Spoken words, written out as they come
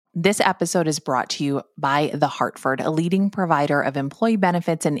This episode is brought to you by The Hartford, a leading provider of employee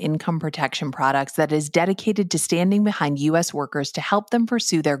benefits and income protection products that is dedicated to standing behind U.S. workers to help them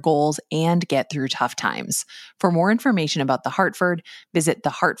pursue their goals and get through tough times. For more information about The Hartford, visit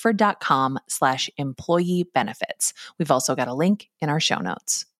thehartford.com/employee benefits. We've also got a link in our show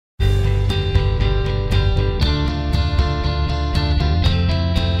notes.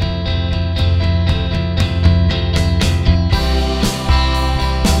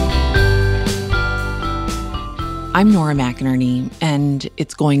 I'm Nora McInerney, and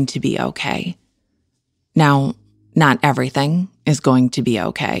it's going to be okay. Now, not everything is going to be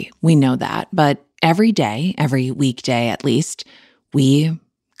okay. We know that. But every day, every weekday at least, we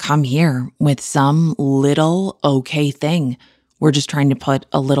come here with some little okay thing. We're just trying to put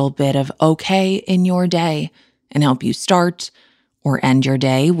a little bit of okay in your day and help you start or end your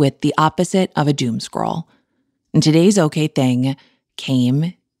day with the opposite of a doom scroll. And today's okay thing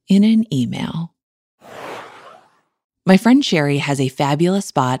came in an email. My friend Sherry has a fabulous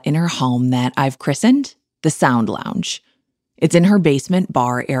spot in her home that I've christened the Sound Lounge. It's in her basement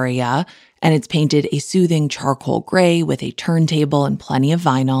bar area, and it's painted a soothing charcoal gray with a turntable and plenty of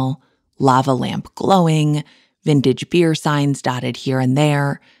vinyl, lava lamp glowing, vintage beer signs dotted here and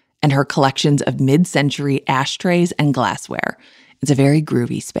there, and her collections of mid-century ashtrays and glassware. It's a very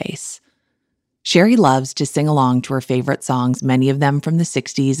groovy space. Sherry loves to sing along to her favorite songs, many of them from the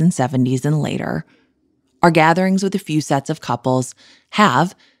 60s and 70s and later. Our gatherings with a few sets of couples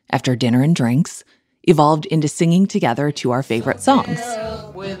have, after dinner and drinks, evolved into singing together to our favorite songs.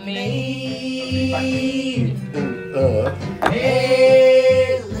 With me.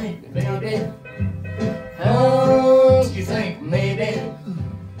 Hey, baby. Don't you think maybe?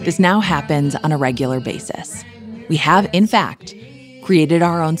 This now happens on a regular basis. We have, in fact, created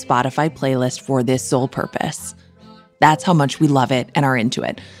our own Spotify playlist for this sole purpose. That's how much we love it and are into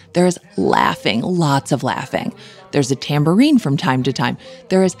it. There's laughing, lots of laughing. There's a tambourine from time to time.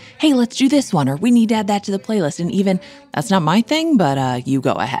 There is, hey, let's do this one, or we need to add that to the playlist. And even, that's not my thing, but you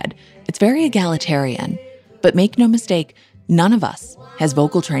go ahead. It's very egalitarian. But make no mistake, none of us has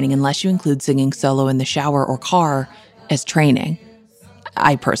vocal training unless you include singing solo in the shower or car as training.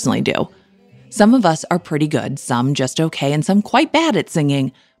 I personally do. Some of us are pretty good, some just okay, and some quite bad at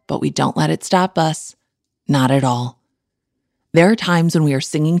singing, but we don't let it stop us. Not at all. There are times when we are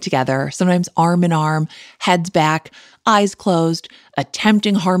singing together, sometimes arm in arm, heads back, eyes closed,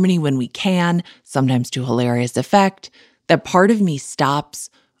 attempting harmony when we can, sometimes to hilarious effect, that part of me stops,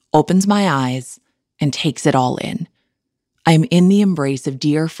 opens my eyes, and takes it all in. I am in the embrace of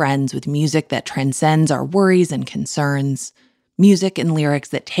dear friends with music that transcends our worries and concerns, music and lyrics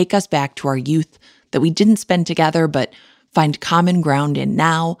that take us back to our youth that we didn't spend together but find common ground in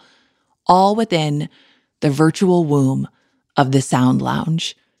now, all within the virtual womb of the Sound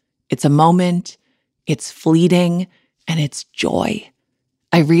Lounge. It's a moment, it's fleeting, and it's joy.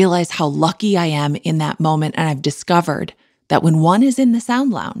 I realize how lucky I am in that moment, and I've discovered that when one is in the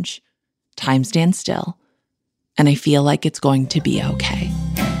Sound Lounge, time stands still, and I feel like it's going to be okay.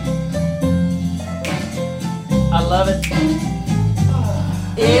 I love it.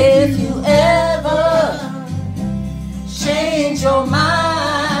 If you ever change your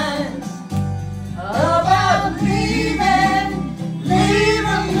mind about leaving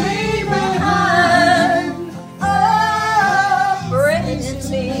me behind, oh, bring it to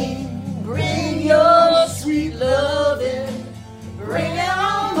me, bring your sweet loving, bring it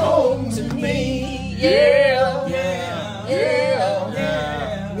on home to me, yeah, yeah, yeah,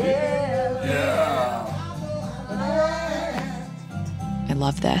 yeah, yeah, yeah. I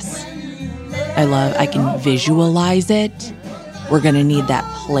love this. I can visualize it. We're going to need that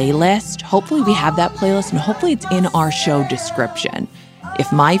playlist. Hopefully we have that playlist, and hopefully it's in our show description.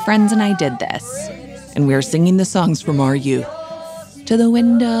 If my friends and I did this, and we were singing the songs from our youth, to the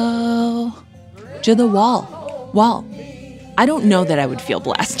window, to the wall, I don't know that I would feel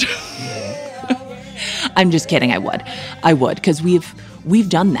blessed. I'm just kidding. I would, because we've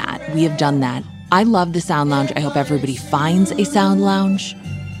done that. We have done that. I love the Sound Lounge. I hope everybody finds a Sound Lounge.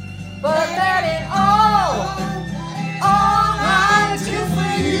 But that it all I do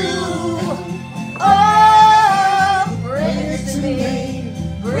for you. Oh, bring it to me.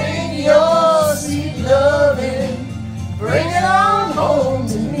 Bring your sweet loving. Bring it on home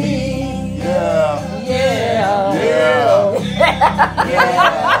to me. Yeah. Yeah. Yeah.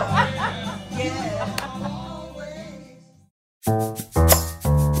 Yeah.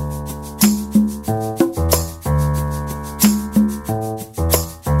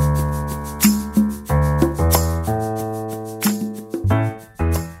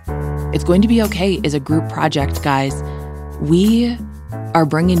 It's Going to Be Okay is a group project, guys. We are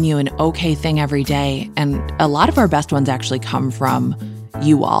bringing you an okay thing every day. And a lot of our best ones actually come from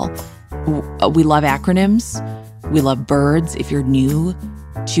you all. We love acronyms. We love birds. If you're new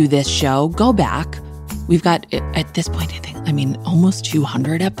to this show, go back. We've got, at this point, almost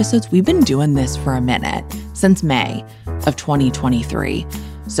 200 episodes. We've been doing this for a minute, since May of 2023.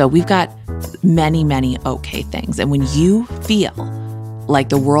 So we've got many, many okay things. And when you feel like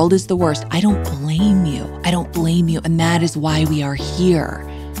the world is the worst, I don't blame you. And that is why we are here.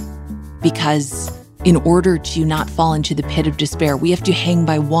 Because in order to not fall into the pit of despair, we have to hang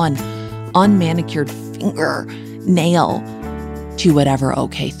by one unmanicured fingernail to whatever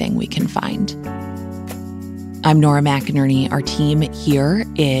okay thing we can find. I'm Nora McInerney. Our team here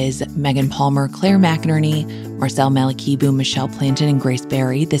is Megan Palmer, Claire McInerney, Marcel Malakibu, Michelle Planton, and Grace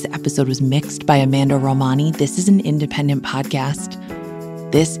Berry. This episode was mixed by Amanda Romani. This is an independent podcast.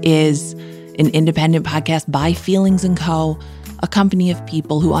 This is an independent podcast by Feelings & Co., a company of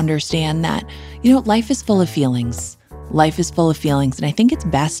people who understand that, life is full of feelings. Life is full of feelings, and I think it's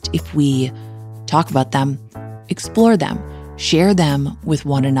best if we talk about them, explore them, share them with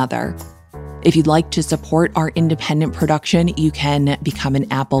one another. If you'd like to support our independent production, you can become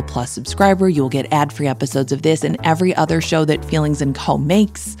an Apple Plus subscriber. You'll get ad-free episodes of this and every other show that Feelings & Co.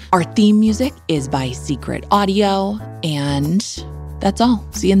 makes. Our theme music is by Secret Audio, and that's all.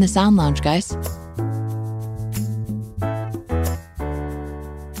 See you in the Sound Lounge, guys.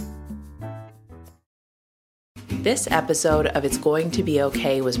 This episode of It's Going to Be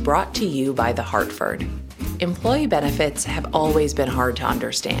Okay was brought to you by The Hartford. Employee benefits have always been hard to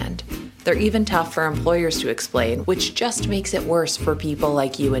understand. They're even tough for employers to explain, which just makes it worse for people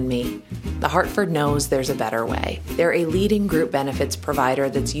like you and me. The Hartford knows there's a better way. They're a leading group benefits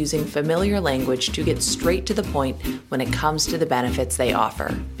provider that's using familiar language to get straight to the point when it comes to the benefits they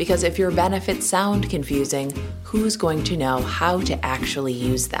offer. Because if your benefits sound confusing, who's going to know how to actually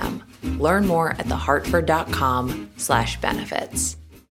use them? Learn more at thehartford.com/benefits.